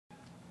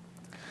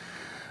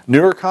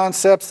Newer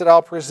concepts that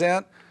I'll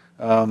present,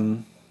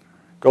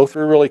 go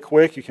through really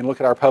quick. You can look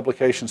at our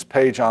publications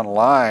page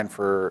online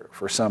for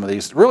some of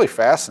these. Really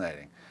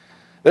fascinating.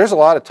 There's a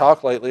lot of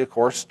talk lately, of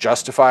course,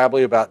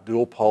 justifiably about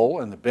dual-pol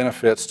and the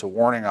benefits to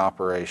warning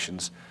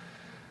operations.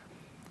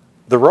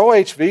 The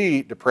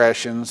ROHV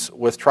depressions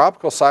with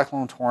tropical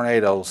cyclone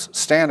tornadoes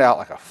stand out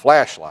like a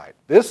flashlight.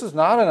 This is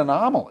not an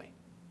anomaly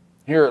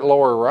here at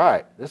lower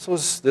right. This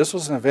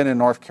was an event in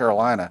North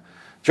Carolina.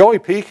 Joey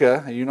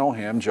Pica, you know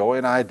him, Joey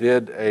and I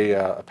did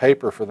a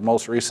paper for the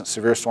most recent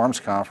Severe Storms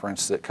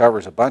Conference that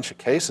covers a bunch of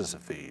cases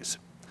of these.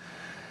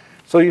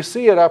 So you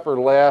see at upper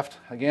left,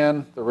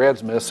 again, the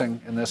red's missing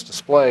in this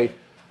display,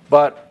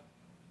 but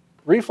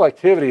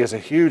reflectivity is a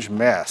huge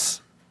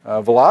mess.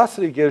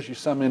 Velocity gives you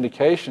some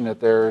indication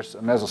that there's a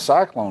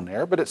mesocyclone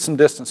there, but it's some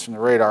distance from the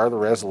radar. The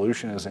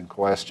resolution is in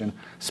question.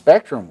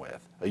 Spectrum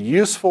width, a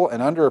useful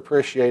and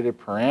underappreciated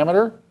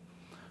parameter,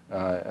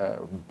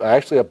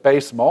 actually a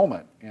base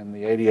moment in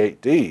the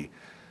 88D,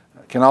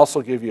 can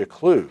also give you a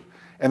clue.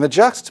 And the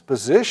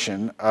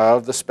juxtaposition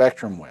of the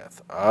spectrum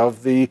width,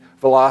 of the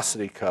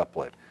velocity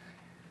couplet,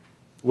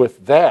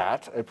 with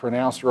that, a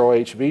pronounced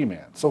ROHV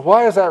min. So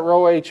why is that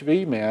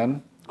ROHV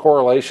min,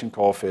 correlation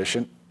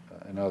coefficient,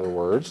 in other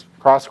words,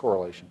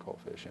 cross-correlation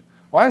coefficient,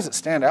 why does it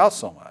stand out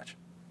so much?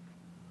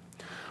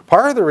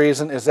 Part of the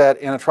reason is that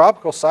in a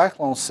tropical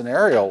cyclone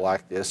scenario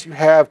like this, you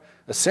have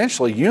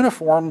essentially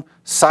uniform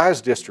size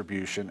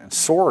distribution and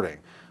sorting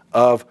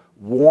of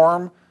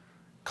warm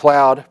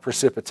cloud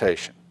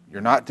precipitation. You're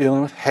not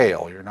dealing with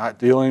hail. You're not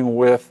dealing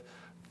with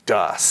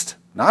dust.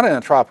 Not in a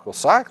tropical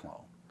cyclone.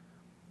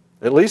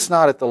 At least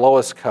not at the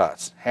lowest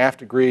cuts. Half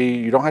degree,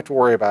 you don't have to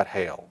worry about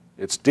hail.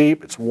 It's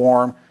deep, it's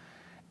warm,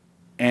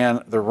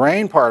 and the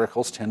rain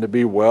particles tend to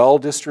be well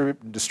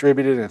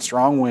distributed in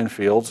strong wind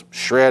fields,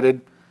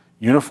 shredded,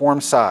 uniform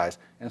size.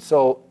 And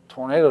so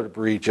tornado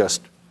debris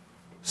just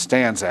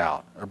stands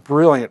out, a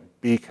brilliant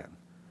beacon.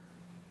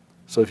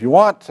 So if you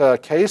want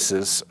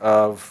cases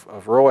of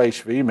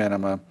ROHV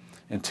minima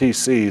in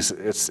TCs,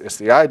 it's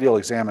the ideal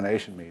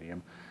examination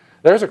medium.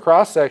 There's a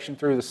cross-section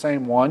through the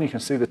same one. You can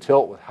see the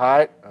tilt with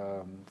height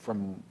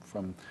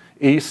from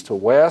east to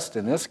west.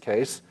 In this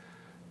case,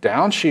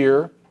 down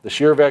shear. The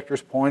shear vector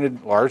is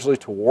pointed largely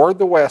toward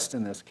the west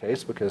in this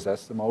case because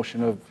that's the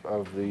motion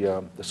of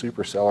the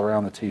supercell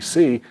around the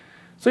TC.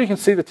 So you can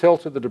see the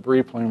tilt of the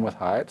debris plume with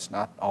height. It's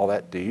not all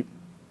that deep.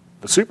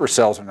 The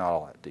supercells are not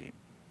all that deep,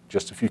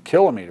 just a few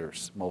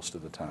kilometers most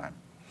of the time.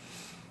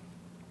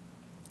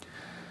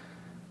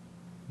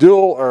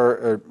 Dual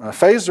or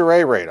phased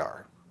array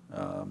radar.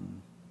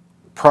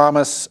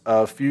 Promise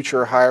of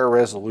future higher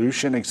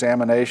resolution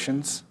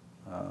examinations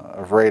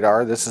of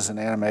radar. This is an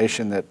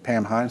animation that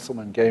Pam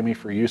Heinzelman gave me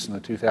for use in the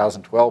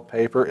 2012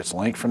 paper. It's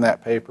linked from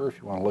that paper if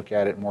you want to look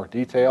at it in more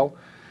detail.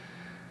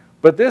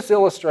 But this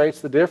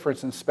illustrates the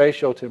difference in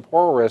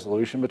spatiotemporal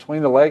resolution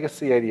between the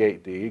legacy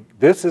 88D,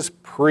 this is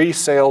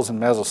pre-sales and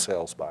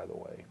mesosales by the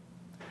way,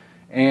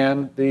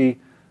 and the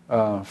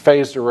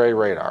phased array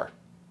radar.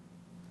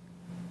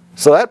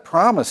 So that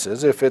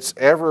promises, if it's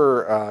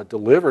ever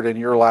delivered in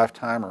your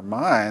lifetime or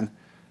mine,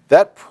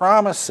 that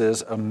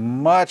promises a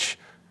much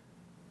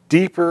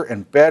deeper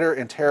and better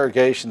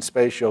interrogation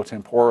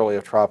spatiotemporally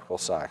of tropical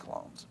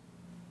cyclones.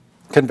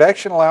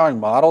 Convection allowing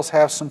models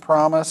have some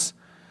promise,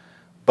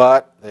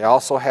 but they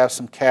also have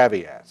some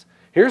caveats.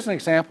 Here's an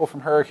example from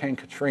Hurricane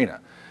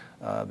Katrina.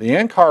 The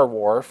NCAR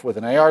wharf with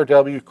an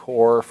ARW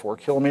core,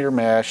 4-kilometer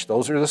mesh,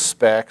 those are the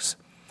specs.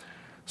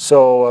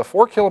 So a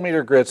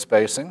 4-kilometer grid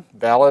spacing,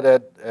 valid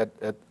at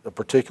a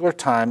particular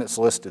time that's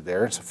listed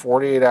there. It's a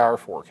 48-hour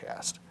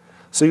forecast.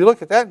 So you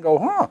look at that and go,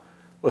 huh,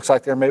 looks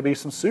like there may be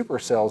some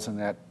supercells in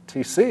that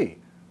TC.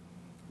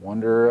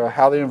 Wonder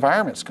how the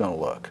environment's going to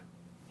look.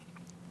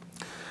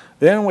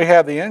 Then we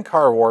have the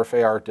NCAR wharf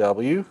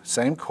ARW,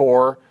 same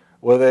core,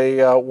 with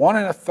a 1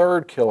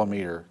 1/3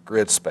 kilometer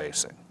grid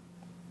spacing.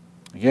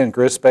 Again,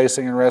 grid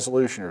spacing and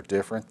resolution are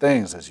different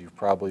things, as you've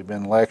probably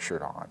been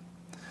lectured on.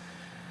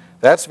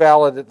 That's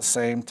valid at the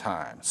same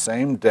time,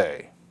 same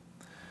day.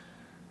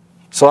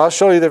 So I'll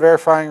show you the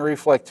verifying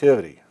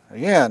reflectivity.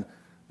 Again,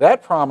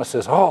 that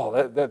promises,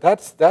 oh,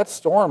 that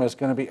storm is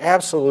going to be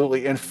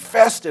absolutely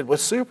infested with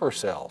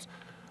supercells.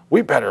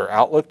 We better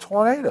outlook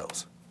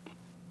tornadoes.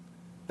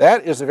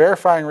 That is the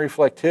verifying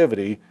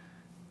reflectivity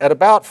at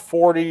about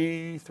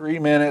 43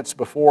 minutes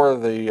before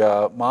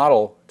the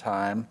model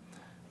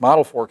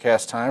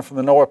forecast time from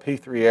the NOAA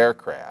P3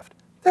 aircraft.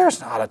 There's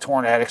not a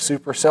tornadic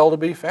supercell to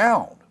be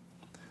found.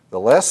 The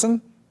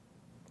lesson,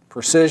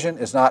 precision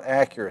is not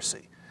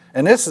accuracy.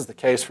 And this is the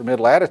case for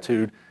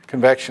mid-latitude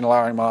convection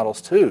allowing models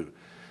too.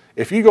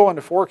 If you go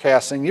into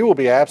forecasting, you will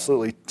be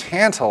absolutely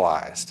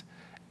tantalized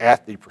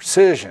at the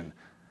precision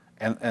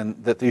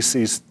and that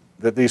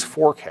these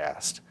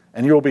forecast,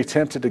 and you will be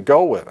tempted to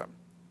go with them.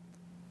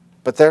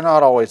 But they're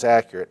not always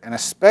accurate, and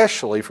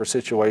especially for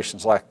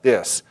situations like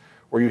this,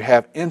 where you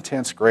have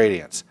intense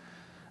gradients.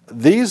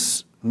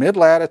 These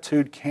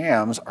mid-latitude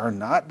cams are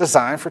not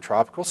designed for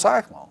tropical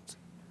cyclones.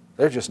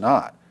 They're just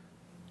not.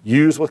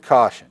 Use with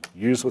caution,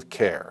 use with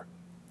care.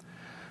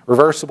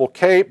 Reversible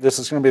Cape, this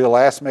is going to be the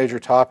last major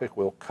topic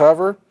we'll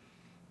cover.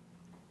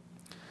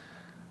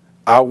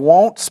 I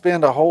won't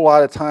spend a whole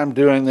lot of time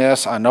doing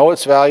this. I know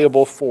it's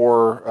valuable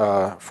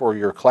for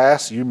your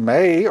class. You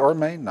may or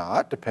may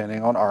not,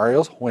 depending on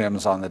Ariel's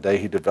whims on the day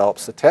he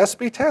develops the test,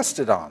 be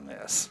tested on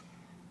this.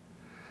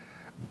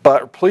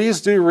 But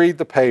please do read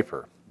the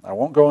paper. I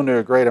won't go into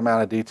a great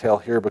amount of detail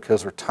here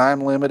because we're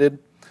time limited,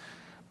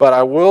 but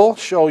I will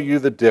show you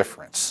the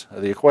difference.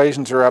 The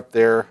equations are up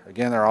there.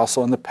 Again, they're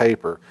also in the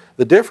paper.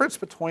 The difference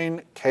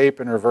between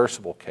cape and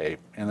reversible cape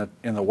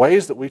in the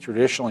ways that we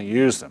traditionally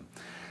use them.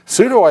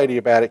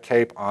 Pseudo-adiabatic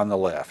cape on the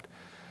left.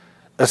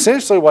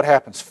 Essentially what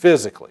happens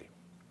physically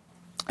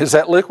is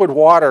that liquid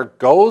water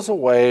goes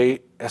away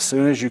as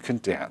soon as you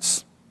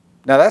condense.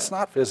 Now that's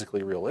not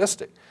physically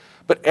realistic,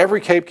 but every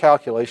cape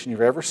calculation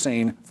you've ever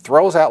seen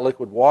throws out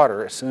liquid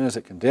water as soon as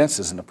it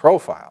condenses in the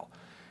profile.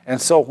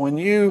 And so when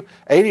you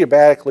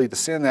adiabatically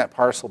descend that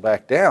parcel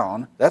back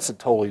down, that's a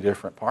totally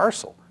different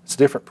parcel. It's a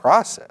different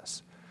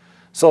process.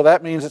 So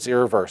that means it's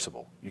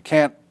irreversible. You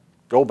can't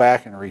go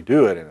back and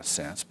redo it in a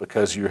sense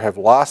because you have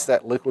lost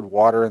that liquid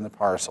water in the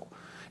parcel.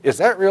 Is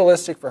that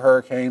realistic for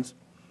hurricanes?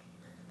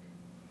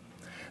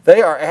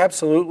 They are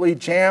absolutely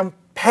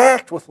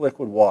jam-packed with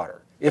liquid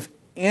water. If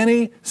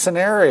any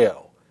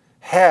scenario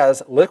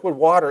has liquid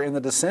water in the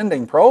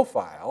descending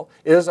profile,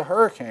 it is a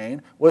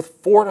hurricane with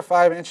 4 to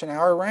 5 inch an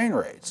hour rain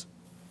rates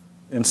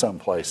in some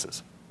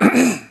places.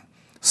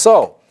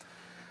 So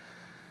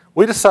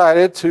we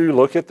decided to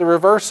look at the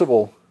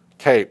reversible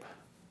cape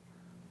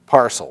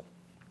parcel,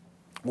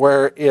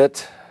 where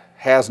it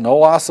has no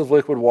loss of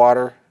liquid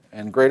water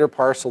and greater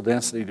parcel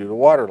density due to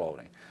water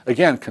loading.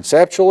 Again,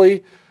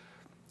 conceptually,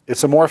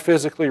 it's a more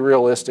physically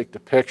realistic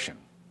depiction.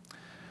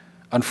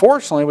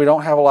 Unfortunately, we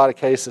don't have a lot of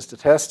cases to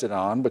test it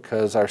on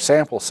because our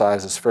sample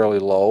size is fairly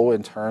low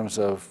in terms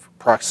of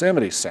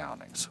proximity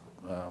soundings.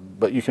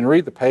 But you can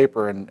read the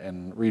paper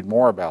and read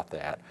more about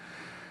that.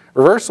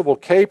 Reversible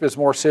cape is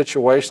more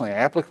situationally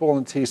applicable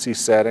in the TC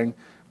setting,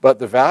 but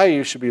the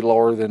value should be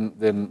lower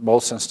than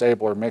most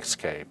unstable or mixed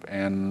cape,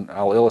 and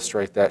I'll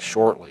illustrate that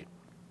shortly.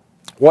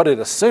 What it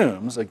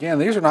assumes, again,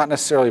 these are not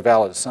necessarily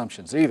valid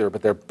assumptions either,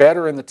 but they're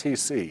better in the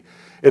TC.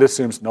 It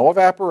assumes no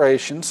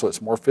evaporation, so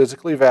it's more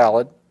physically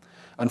valid.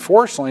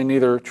 Unfortunately,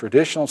 neither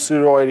traditional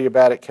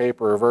pseudo-adiabatic cape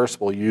or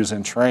reversible use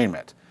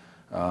entrainment.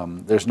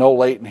 There's no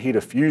latent heat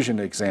of fusion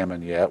to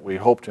examine yet. We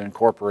hope to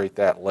incorporate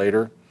that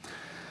later.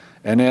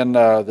 And then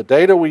the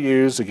data we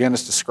use, again,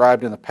 is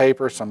described in the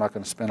paper, so I'm not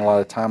going to spend a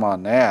lot of time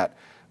on that.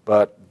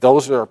 But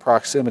those are our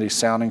proximity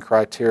sounding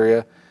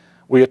criteria.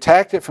 We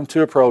attacked it from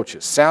two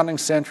approaches.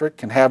 Sounding-centric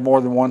can have more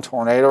than one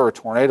tornado, or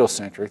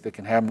tornado-centric that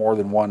can have more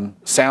than one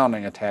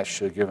sounding attached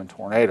to a given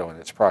tornado in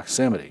its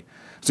proximity.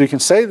 So you can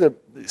see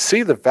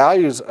the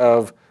values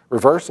of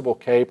reversible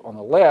cape on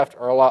the left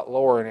are a lot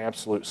lower in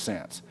absolute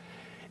sense.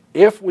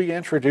 If we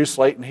introduce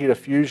latent heat of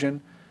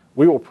fusion,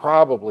 we will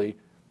probably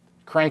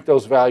crank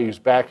those values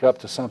back up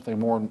to something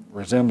more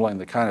resembling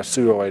the kind of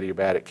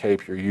pseudo-adiabatic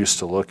cape you're used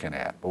to looking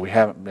at, but we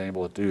haven't been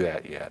able to do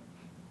that yet.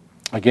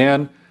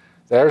 Again,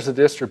 there's the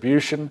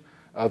distribution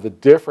of the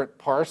different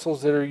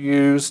parcels that are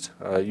used.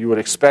 You would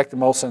expect the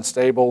most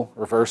unstable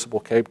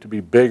reversible cape to be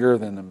bigger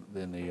than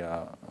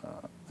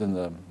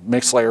the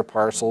mixed layer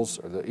parcels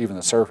or even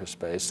the surface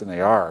space, and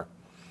they are.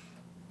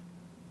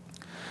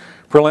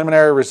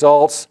 Preliminary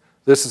results.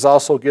 This is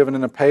also given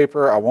in the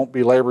paper. I won't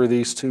belabor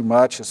these too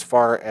much as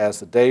far as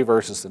the day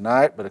versus the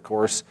night, but of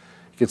course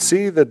you can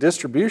see the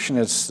distribution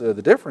is, the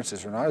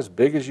differences are not as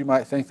big as you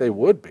might think they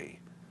would be.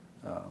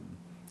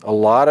 A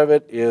lot of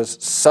it is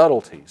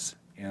subtleties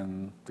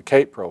in the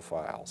cape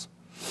profiles.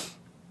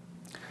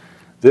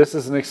 This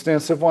is an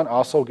extensive one,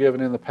 also given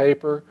in the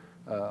paper.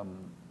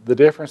 The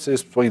difference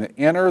is between the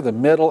inner, the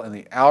middle, and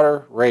the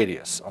outer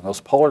radius. On those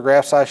polar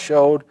graphs I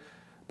showed,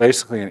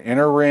 basically an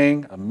inner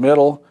ring, a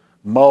middle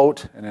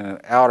moat, and then an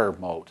outer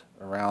moat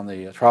around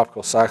the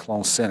tropical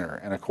cyclone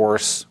center. And of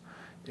course,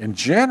 in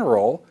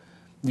general,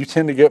 you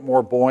tend to get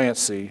more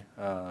buoyancy,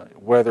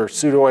 whether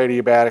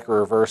pseudo-adiabatic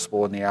or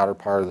reversible in the outer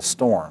part of the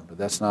storm, but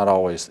that's not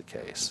always the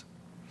case.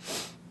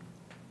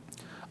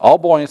 All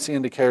buoyancy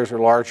indicators are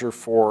larger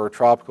for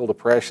tropical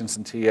depressions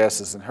and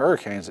TSs and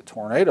hurricanes at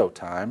tornado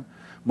time,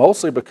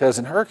 mostly because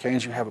in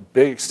hurricanes you have a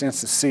big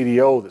extensive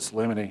CDO that's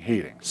limiting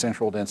heating,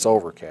 central dense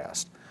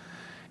overcast.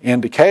 In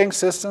decaying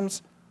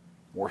systems,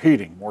 more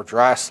heating, more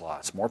dry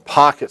slots, more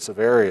pockets of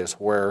areas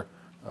where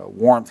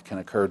warmth can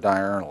occur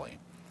diurnally.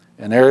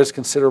 And there is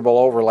considerable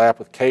overlap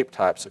with cape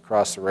types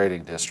across the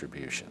rating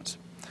distributions.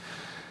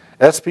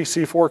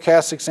 SPC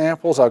forecast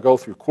examples I'll go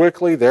through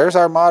quickly. There's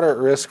our moderate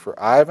risk for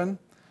Ivan.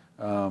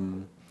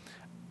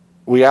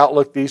 We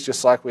outlook these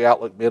just like we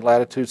outlook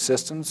mid-latitude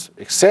systems,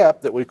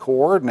 except that we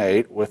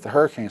coordinate with the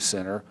Hurricane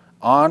Center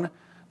on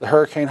the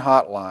hurricane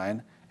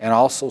hotline and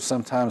also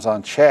sometimes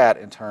on chat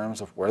in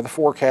terms of where the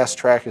forecast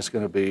track is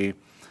going to be,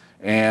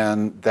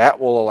 and that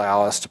will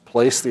allow us to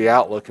place the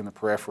outlook in the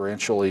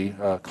preferentially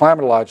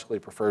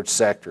climatologically preferred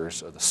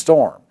sectors of the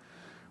storm.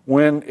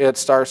 When it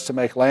starts to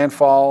make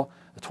landfall,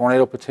 the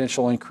tornado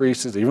potential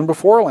increases even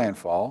before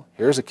landfall.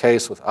 Here's a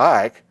case with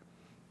Ike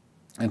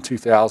in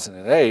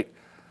 2008.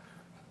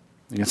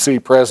 You can see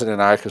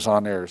President Ike is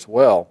on there as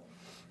well.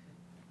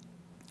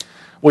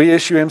 We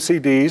issue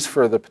MCDs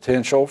for the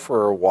potential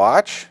for a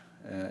watch,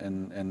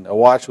 and a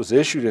watch was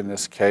issued in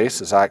this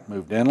case as Ike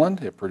moved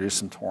inland. It produced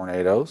some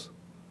tornadoes.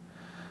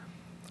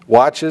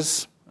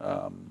 Watches,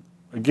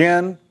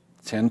 again,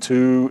 tend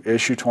to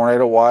issue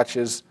tornado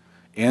watches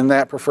in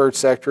that preferred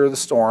sector of the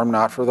storm,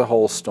 not for the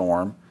whole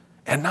storm,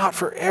 and not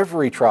for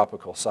every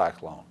tropical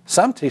cyclone.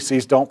 Some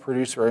TCs don't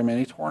produce very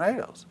many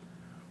tornadoes.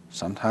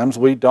 Sometimes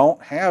we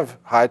don't have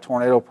high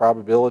tornado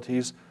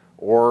probabilities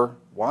or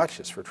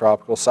watches for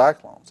tropical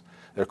cyclones.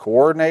 They're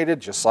coordinated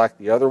just like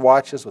the other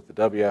watches with the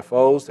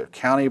WFOs. They're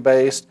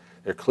county-based.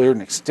 They're cleared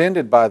and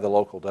extended by the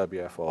local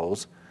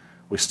WFOs.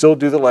 We still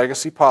do the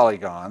legacy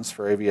polygons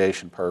for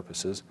aviation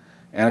purposes.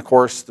 And of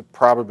course, the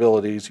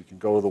probabilities, you can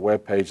go to the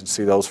webpage and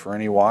see those for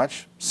any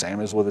watch, same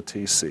as with a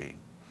TC.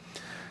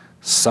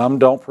 Some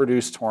don't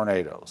produce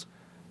tornadoes.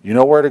 You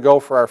know where to go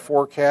for our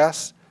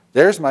forecasts?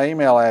 There's my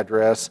email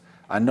address.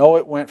 I know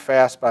it went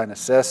fast by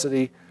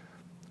necessity.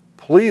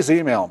 Please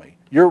email me.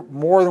 You're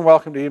more than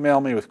welcome to email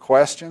me with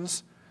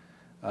questions.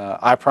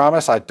 I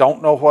promise I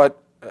don't know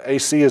what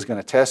AC is going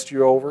to test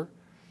you over,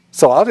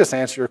 so I'll just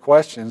answer your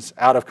questions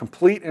out of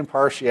complete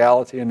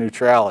impartiality and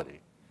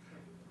neutrality.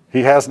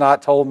 He has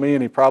not told me,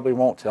 and he probably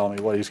won't tell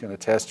me what he's going to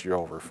test you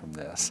over from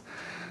this.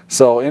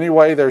 So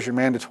anyway, there's your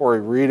mandatory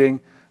reading.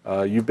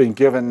 You've been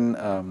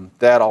given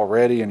that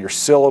already in your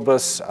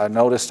syllabus, I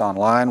noticed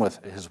online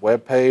with his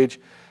webpage.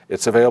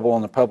 It's available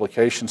on the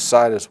publications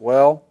site as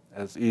well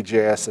as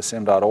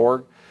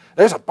ejssm.org.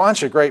 There's a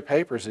bunch of great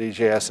papers at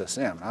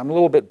EJSSM. I'm a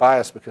little bit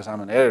biased because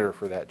I'm an editor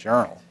for that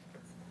journal.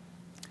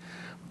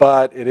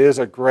 But it is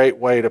a great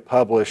way to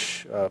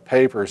publish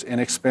papers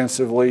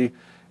inexpensively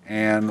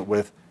and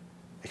with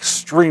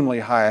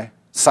extremely high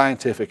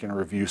scientific and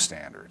review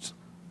standards.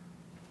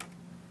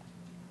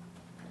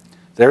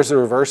 There's a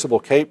reversible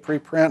cape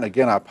preprint.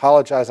 Again, I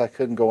apologize I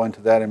couldn't go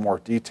into that in more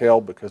detail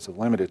because of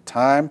limited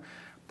time.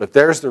 But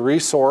there's the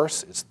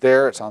resource. It's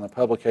there. It's on the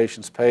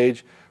publications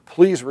page.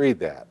 Please read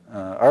that.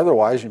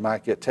 Otherwise, you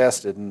might get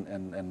tested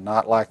and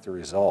not like the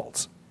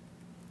results.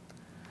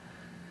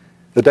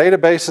 The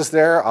database is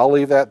there. I'll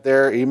leave that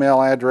there,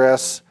 email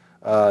address.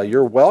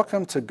 You're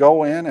welcome to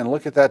go in and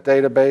look at that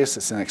database.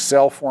 It's in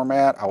Excel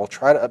format. I will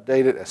try to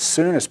update it as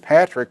soon as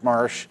Patrick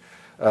Marsh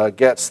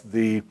gets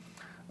the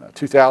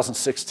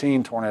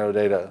 2016 tornado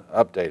data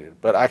updated.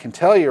 But I can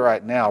tell you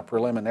right now,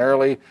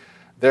 preliminarily,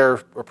 there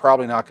are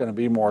probably not going to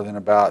be more than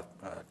about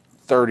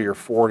 30 or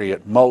 40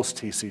 at most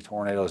TC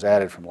tornadoes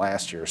added from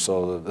last year.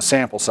 So the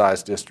sample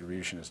size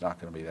distribution is not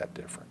going to be that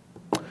different.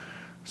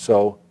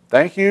 So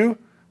thank you.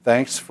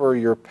 Thanks for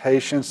your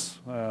patience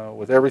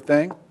with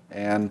everything.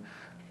 And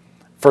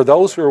for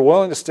those who are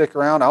willing to stick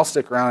around, I'll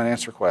stick around and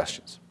answer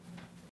questions.